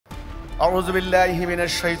A'udhu billahi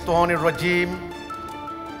minash shaitanir rajim.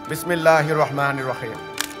 Bismillahir rahmanir rahim.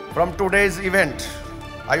 From today's event,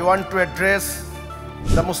 I want to address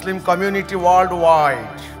the Muslim community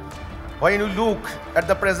worldwide. When you look at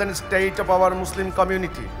the present state of our Muslim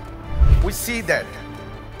community, we see that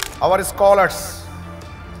our scholars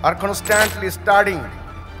are constantly studying,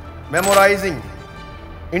 memorizing,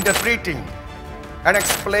 interpreting, and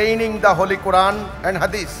explaining the Holy Quran and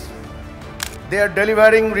Hadith. They are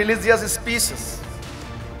delivering religious speeches,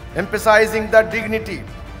 emphasizing the dignity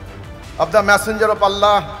of the Messenger of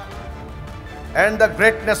Allah and the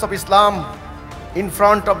greatness of Islam in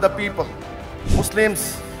front of the people.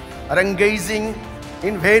 Muslims are engaging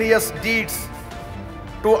in various deeds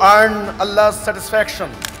to earn Allah's satisfaction.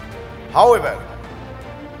 However,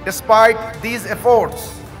 despite these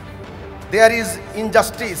efforts, there is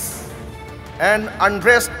injustice and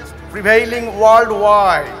unrest prevailing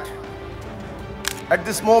worldwide. At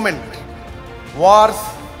this moment, wars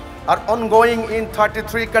are ongoing in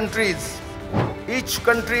 33 countries. Each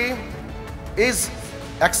country is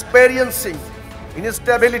experiencing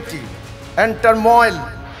instability and turmoil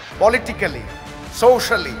politically,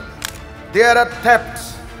 socially. There are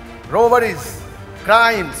thefts, robberies,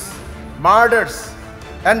 crimes, murders,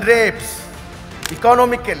 and rapes.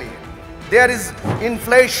 Economically, there is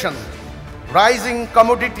inflation, rising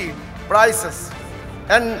commodity prices,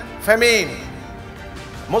 and famine.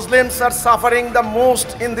 Muslims are suffering the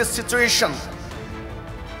most in this situation.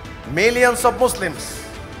 Millions of Muslims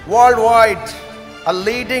worldwide are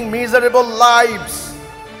leading miserable lives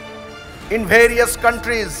in various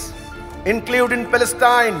countries, including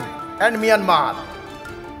Palestine and Myanmar.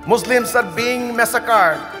 Muslims are being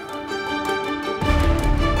massacred.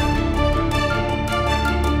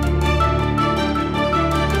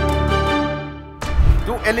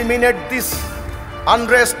 To eliminate this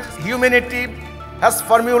unrest, humanity has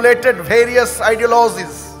formulated various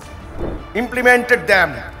ideologies, implemented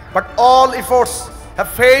them, but all efforts have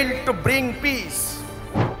failed to bring peace.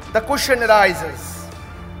 The question arises,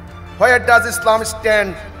 where does Islam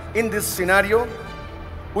stand in this scenario?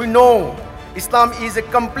 We know Islam is a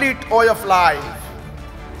complete way of life.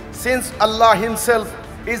 Since Allah Himself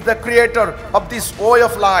is the creator of this way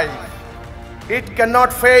of life, it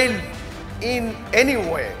cannot fail in any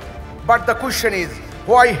way. But the question is,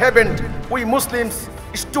 why haven't we Muslims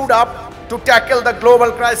stood up to tackle the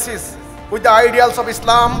global crisis with the ideals of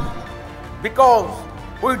Islam? Because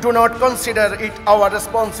we do not consider it our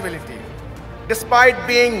responsibility. Despite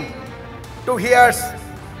being two heirs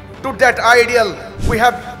to that ideal, we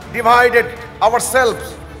have divided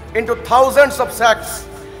ourselves into thousands of sects.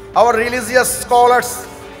 Our religious scholars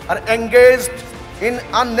are engaged in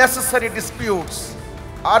unnecessary disputes,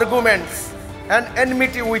 arguments, and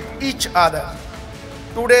enmity with each other.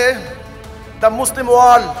 Today, the Muslim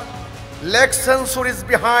world lags centuries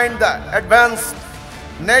behind the advanced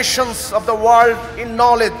nations of the world in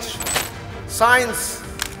knowledge, science,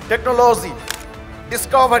 technology,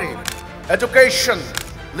 discovery, education,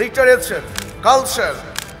 literature, culture,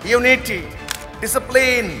 unity,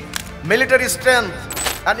 discipline, military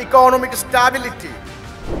strength, and economic stability.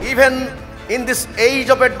 Even in this age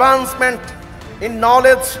of advancement in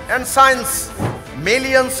knowledge and science,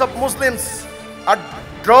 millions of Muslims are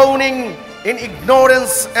drowning in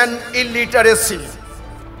ignorance and illiteracy.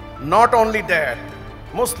 Not only that,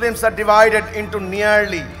 Muslims are divided into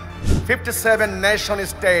nearly 57 nation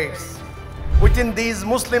states. Within these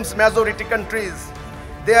Muslims majority countries,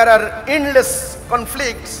 there are endless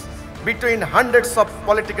conflicts between hundreds of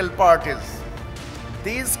political parties.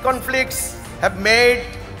 These conflicts have made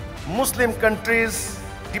Muslim countries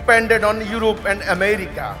dependent on Europe and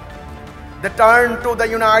America. They turn to the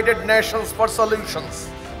United Nations for solutions.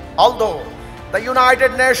 Although the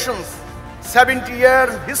United Nations'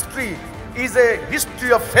 70-year history is a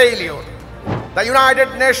history of failure, the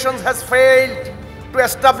United Nations has failed to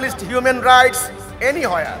establish human rights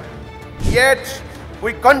anywhere. Yet,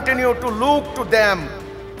 we continue to look to them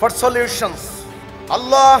for solutions.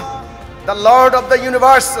 Allah, the Lord of the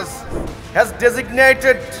universes, has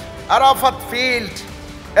designated Arafat Field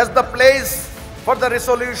as the place for the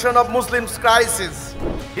resolution of Muslims' crisis.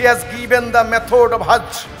 He has given the method of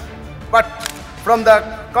Hajj, but from the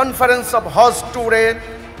conference of Hajj today,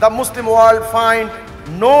 the Muslim world find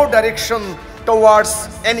no direction towards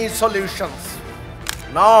any solutions.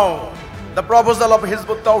 Now, the proposal of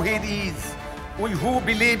Hezbut Tawheed is, we who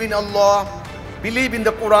believe in Allah, believe in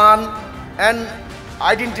the Quran, and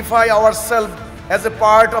identify ourselves as a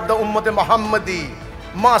part of the Ummah Muhammadi,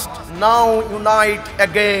 must now unite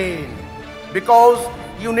again. Because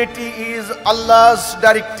unity is Allah's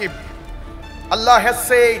directive. Allah has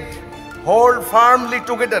said, hold firmly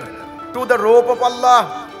together to the rope of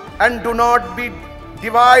Allah and do not be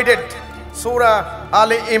divided. Surah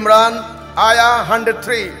Ali Imran, Ayah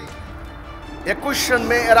 103. A question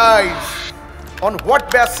may arise, on what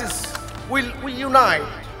basis will we unite?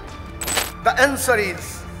 The answer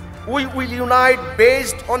is, we will unite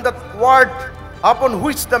based on the word upon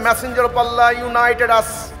which the Messenger of Allah united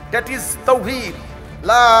us, that is Tawhid.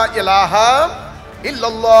 La ilaha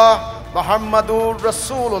illallah Muhammadur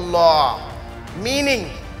Rasulullah. Meaning,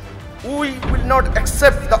 we will not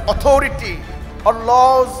accept the authority or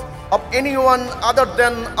laws of anyone other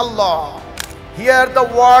than Allah. Here the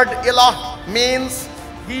word ilah means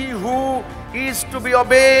he who is to be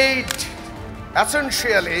obeyed.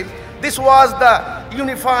 Essentially, this was the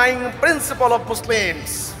unifying principle of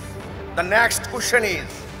Muslims. The next question is,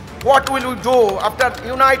 what will we do after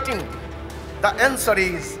uniting? The answer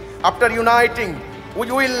is, after uniting, we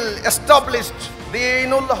will establish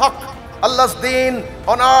Deenul Haq, Allah's Deen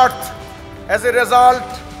on earth. As a result,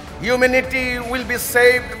 humanity will be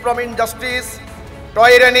saved from injustice,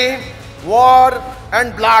 tyranny, war,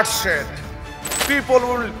 and bloodshed. People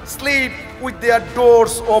will sleep with their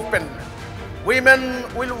doors open. Women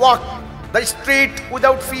will walk the street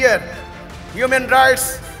without fear. Human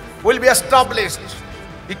rights will be established.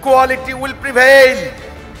 Equality will prevail.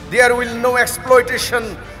 There will be no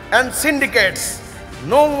exploitation and syndicates.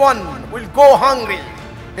 No one will go hungry.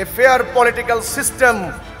 A fair political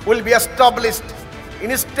system will be established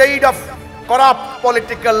instead of corrupt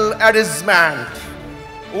political arrangement.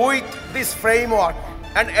 With this framework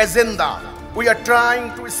and agenda, we are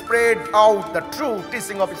trying to spread out the true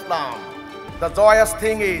teaching of Islam. The joyous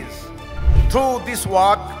thing is, through this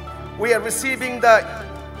work, we are receiving the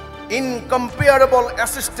incomparable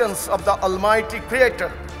assistance of the Almighty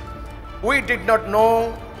Creator. We did not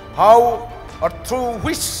know how or through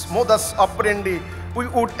which modus operandi we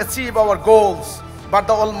would achieve our goals, but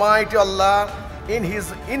the Almighty Allah, in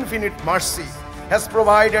His infinite mercy, has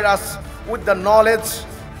provided us with the knowledge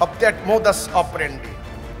of that modus operandi,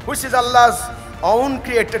 which is Allah's own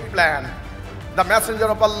created plan. The Messenger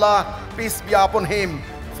of Allah, peace be upon him,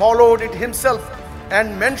 followed it himself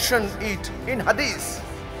and mentioned it in Hadith.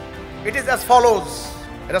 It is as follows.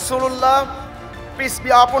 Rasulullah, peace be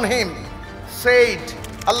upon him, said,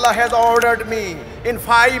 Allah has ordered me in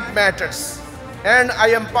 5 matters, and I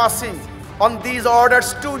am passing on these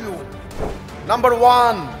orders to you. Number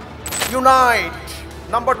 1, unite.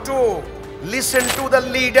 Number 2, listen to the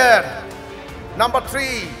leader. Number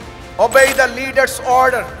 3, obey the leader's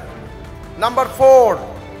order. Number 4,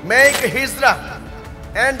 make hijrah.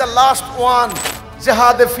 And the last one,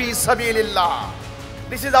 jihad fi sabilillah.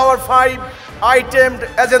 This is our 5-itemed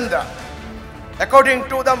agenda. According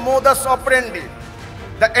to the modus operandi,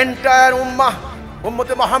 the entire Ummat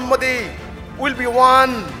Muhammadi will be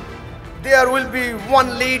one. There will be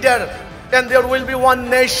one leader and there will be one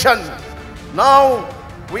nation. Now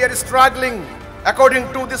we are struggling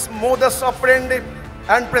according to this modus operandi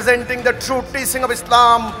and presenting the true teaching of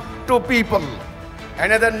Islam to people.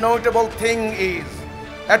 Another notable thing is,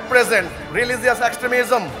 at present, religious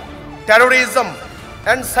extremism, terrorism,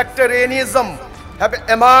 and sectarianism have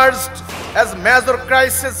emerged as major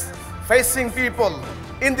crises facing people.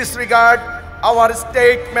 In this regard, our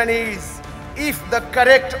statement is, if the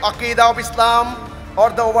correct Aqidah of Islam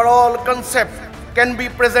or the overall concept can be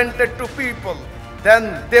presented to people,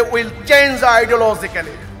 then they will change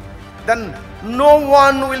ideologically. Then no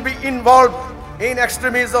one will be involved in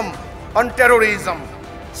extremism and terrorism.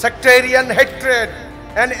 Sectarian hatred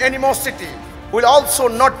and animosity will also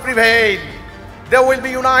not prevail. They will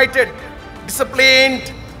be united,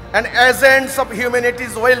 disciplined, and agents of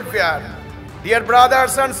humanity's welfare. Dear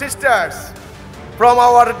brothers and sisters, from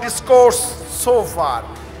our discourse so far,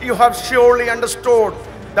 you have surely understood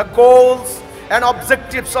the goals and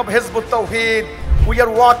objectives of Hezbut Tawheed. We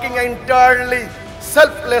are working entirely,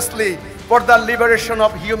 selflessly for the liberation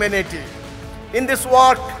of humanity. In this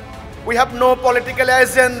work, we have no political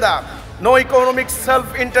agenda, no economic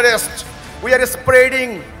self-interest. We are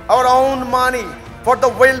spreading our own money for the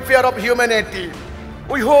welfare of humanity.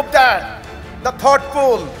 We hope that the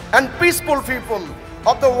thoughtful and peaceful people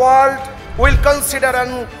of the world will consider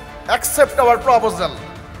and accept our proposal.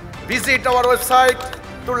 Visit our website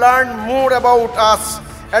to learn more about us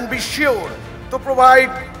and be sure to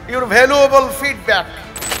provide your valuable feedback.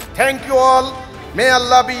 Thank you all. May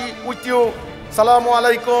Allah be with you. Assalamu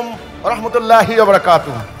alaikum wa rahmatullahi wa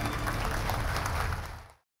barakatuh.